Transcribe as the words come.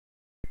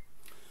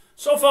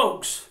So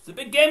folks, the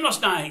big game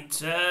last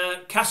night,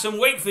 Cass and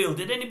Wakefield,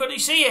 did anybody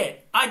see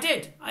it? I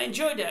did. I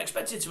enjoyed it. I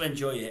expected to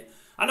enjoy it.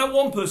 I know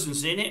one person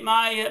seen it,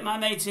 my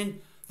mate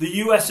in the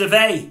US of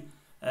A.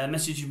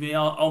 Messages me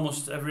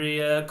almost every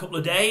couple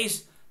of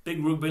days.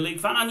 Big rugby league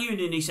fan and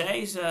Union, he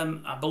says.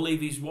 I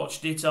believe he's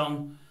watched it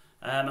on,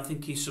 I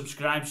think he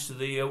subscribes to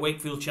the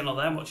Wakefield channel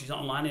there, watches it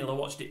online. He'll have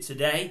watched it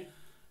today.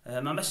 I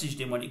messaged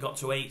him when it got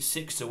to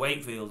 8-6 to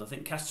Wakefield. I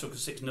think Cass took a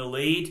 6-0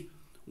 lead.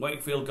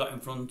 Wakefield got in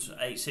front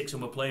 8-6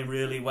 and were playing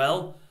really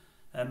well.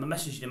 I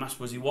messaged him,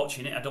 asked was he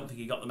watching it. I don't think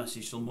he got the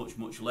message till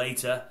much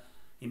later.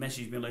 He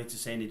messaged me later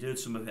saying he'd heard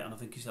some of it, and I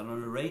think he's on a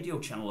radio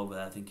channel over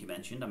there, I think he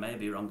mentioned. I may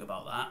be wrong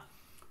about that.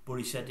 But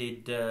he said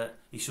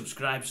he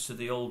subscribes to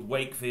the old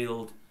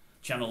Wakefield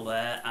channel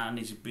there, and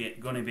he's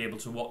going to be able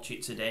to watch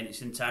it today in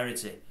its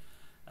entirety.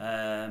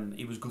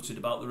 He was gutted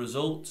about the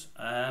result.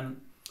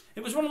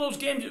 It was one of those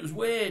games, it was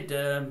weird.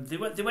 They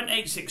went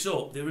 8-6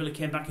 up. They really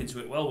came back into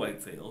it well,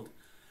 Wakefield.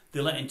 They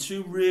let in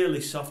two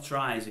really soft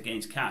tries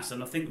against Cass,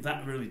 and I think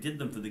that really did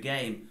them for the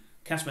game.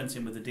 Cass went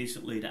in with a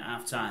decent lead at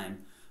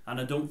half-time, and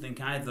I don't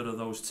think either of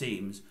those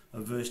teams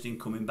are versed in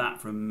coming back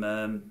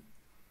from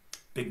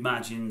big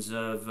margins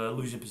of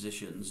losing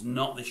positions.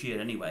 Not this year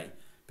anyway,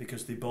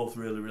 because they're both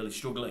really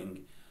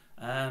struggling.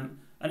 And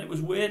it was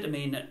weird. I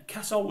mean,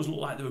 Cass always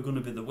looked like they were going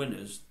to be the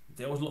winners.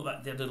 They always looked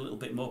like they had a little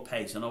bit more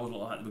pace and always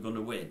looked like they were going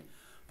to win.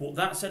 But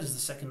that said, as the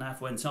second half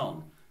went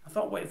on, I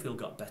thought Wakefield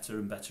got better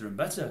and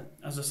better.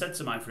 As I said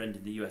to my friend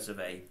in the US of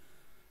A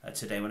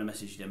today when I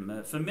messaged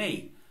him, for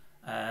me,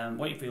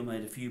 Wakefield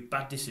made a few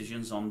bad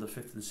decisions on the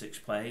 5th and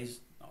 6th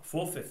plays,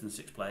 4th, 5th and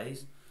 6th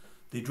plays.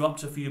 They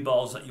dropped a few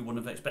balls that you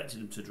wouldn't have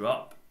expected them to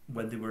drop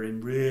when they were in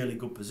really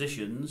good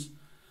positions.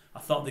 I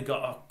thought they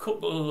got a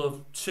couple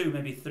of 2,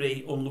 maybe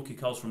 3 unlucky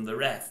calls from the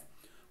ref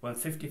when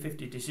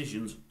 50-50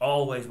 decisions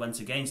always went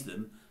against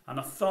them, and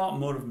I thought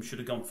more of them should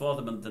have gone for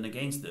them than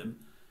against them.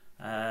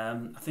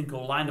 I think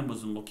O'Linen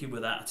was unlucky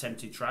with that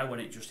attempted try when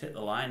it just hit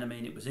the line. I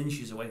mean, it was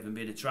inches away from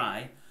being a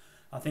try.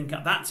 I think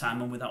at that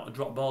time, and without a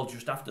drop ball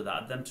just after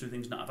that, them two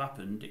things not have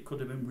happened, it could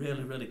have been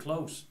really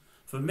close.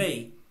 For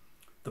me,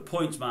 the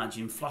points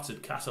margin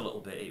flattered Cass a little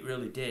bit. It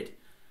really did.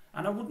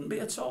 And I wouldn't be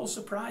at all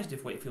surprised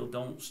if Wakefield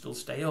don't still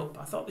stay up.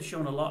 I thought they've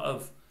shown a lot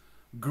of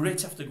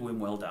grit after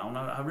going well down.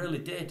 I really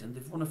did. And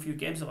they've won a few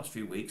games the last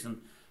few weeks, and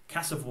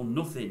Cass have won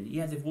nothing.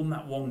 Yeah, they've won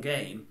that one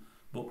game,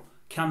 but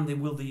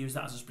will they use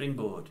that as a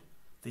springboard?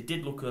 They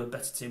did look a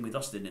better team with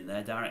Austin in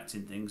there,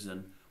 directing things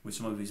and with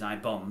some of his high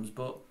bombs,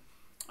 but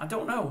I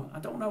don't know.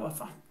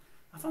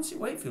 I fancy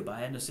Wakefield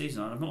by the end of the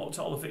season, and I've not looked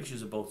at all the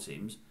fixtures of both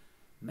teams.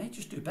 May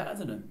just do better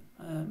than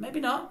them.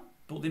 Maybe not,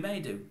 but they may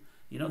do.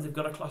 You know, they've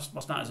got a class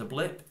last night as a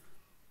blip.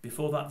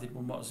 Before that, they'd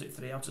won,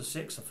 3 out of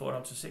 6, or 4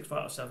 out of 6, 5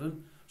 out of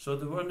 7. So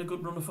they were in a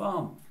good run of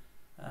form.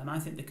 And I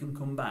think they can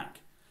come back.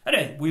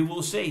 Anyway, we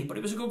will see. But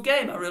it was a good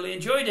game. I really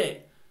enjoyed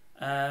it.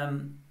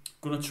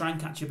 Going to try and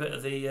catch a bit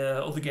of the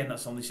other game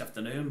that's on this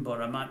afternoon, but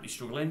I might be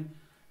struggling.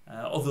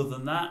 Other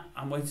than that,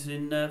 I'm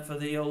waiting for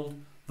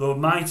the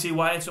mighty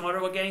wire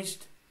tomorrow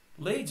against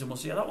Leeds, and we'll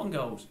see how that one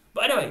goes.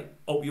 But anyway,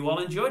 hope you all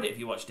enjoyed it if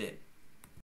you watched it.